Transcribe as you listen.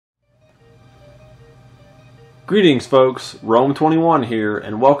Greetings folks, Rome21 here,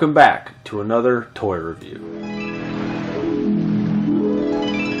 and welcome back to another toy review.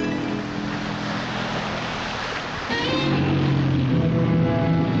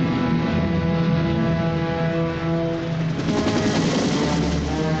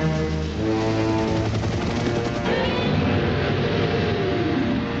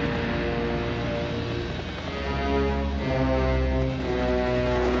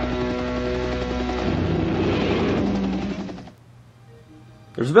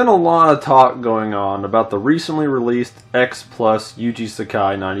 There's been a lot of talk going on about the recently released X Plus Yuji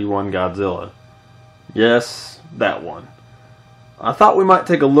Sakai 91 Godzilla. Yes, that one. I thought we might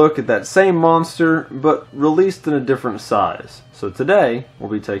take a look at that same monster, but released in a different size. So today, we'll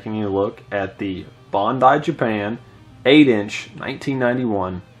be taking a look at the Bandai Japan 8-inch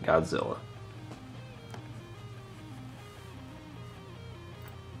 1991 Godzilla.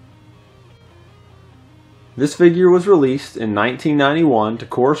 This figure was released in 1991 to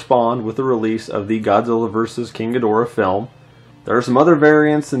correspond with the release of the Godzilla vs. King Ghidorah film. There are some other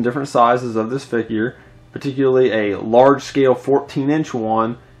variants in different sizes of this figure, particularly a large-scale 14-inch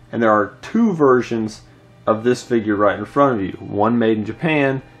one, and there are two versions of this figure right in front of you, one made in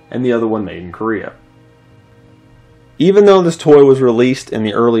Japan and the other one made in Korea. Even though this toy was released in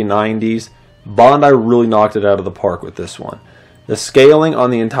the early 90s, Bandai really knocked it out of the park with this one. The scaling on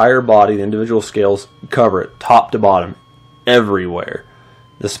the entire body, the individual scales cover it top to bottom, everywhere.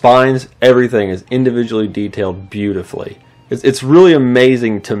 The spines, everything is individually detailed beautifully. It's really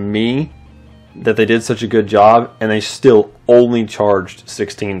amazing to me that they did such a good job and they still only charged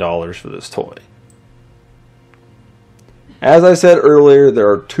 $16 for this toy. As I said earlier, there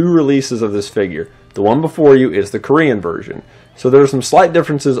are two releases of this figure. The one before you is the Korean version, so there are some slight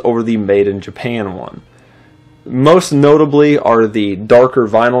differences over the made in Japan one. Most notably are the darker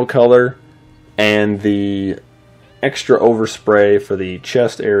vinyl color and the extra overspray for the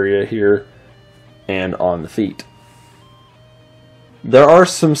chest area here and on the feet. There are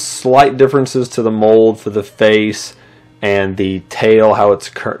some slight differences to the mold for the face and the tail, how it's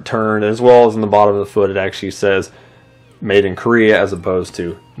turned, as well as in the bottom of the foot it actually says made in Korea as opposed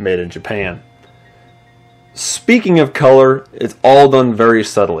to made in Japan. Speaking of color, it's all done very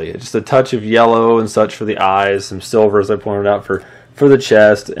subtly. It's just a touch of yellow and such for the eyes, some silver as I pointed out for the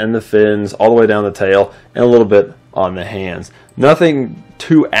chest and the fins, all the way down the tail, and a little bit on the hands. Nothing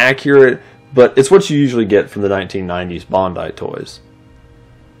too accurate, but it's what you usually get from the 1990s Bandai toys.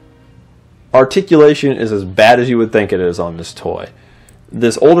 Articulation is as bad as you would think it is on this toy.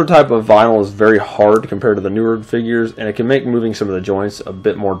 This older type of vinyl is very hard compared to the newer figures, and it can make moving some of the joints a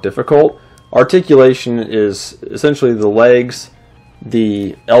bit more difficult. Articulation is essentially the legs,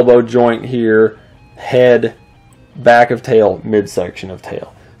 the elbow joint here, head, back of tail, midsection of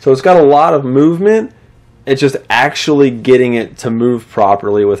tail. So it's got a lot of movement. It's just actually getting it to move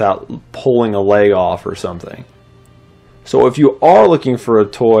properly without pulling a leg off or something. So if you are looking for a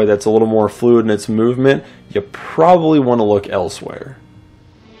toy that's a little more fluid in its movement, you probably want to look elsewhere.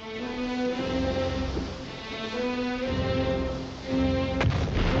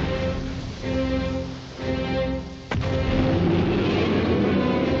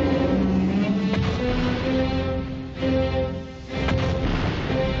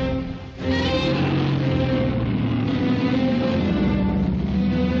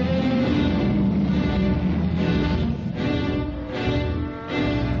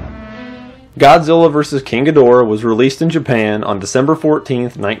 Godzilla vs. King Ghidorah was released in Japan on December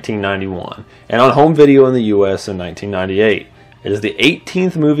 14th, 1991, and on home video in the US in 1998. It is the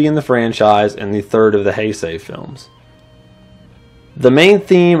 18th movie in the franchise and the third of the Heisei films. The main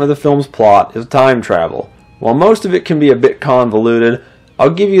theme of the film's plot is time travel. While most of it can be a bit convoluted,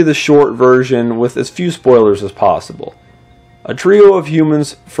 I'll give you the short version with as few spoilers as possible. A trio of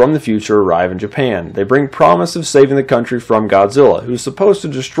humans from the future arrive in Japan. They bring promise of saving the country from Godzilla, who's supposed to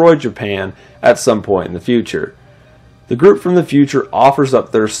destroy Japan at some point in the future. The group from the future offers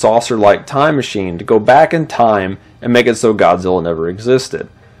up their saucer-like time machine to go back in time and make it so Godzilla never existed.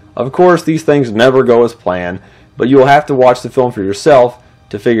 Of course, these things never go as planned, but you will have to watch the film for yourself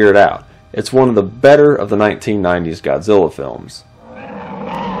to figure it out. It's one of the better of the 1990s Godzilla films.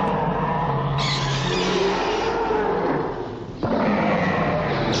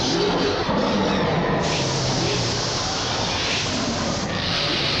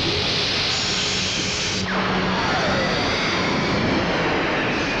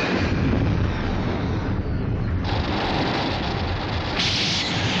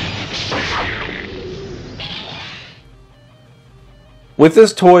 With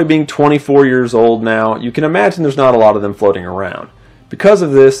this toy being 24 years old now, you can imagine there's not a lot of them floating around. Because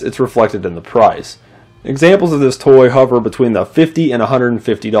of this, it's reflected in the price. Examples of this toy hover between the $50 and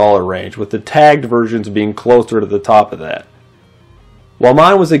 $150 range, with the tagged versions being closer to the top of that. While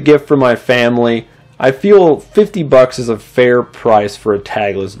mine was a gift from my family, I feel $50 is a fair price for a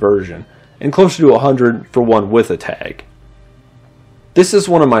tagless version, and closer to $100 for one with a tag. This is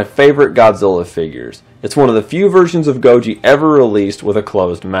one of my favorite Godzilla figures. It's one of the few versions of Goji ever released with a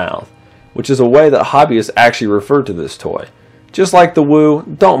closed mouth, which is a way that hobbyists actually refer to this toy. Just like the Woo,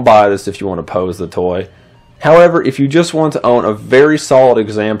 don't buy this if you want to pose the toy. However, if you just want to own a very solid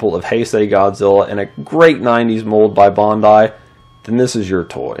example of Heisei Godzilla in a great 90s mold by Bandai, then this is your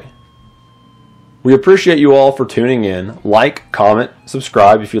toy. We appreciate you all for tuning in. Like, comment,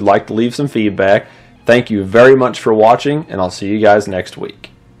 subscribe if you'd like to leave some feedback. Thank you very much for watching, and I'll see you guys next week.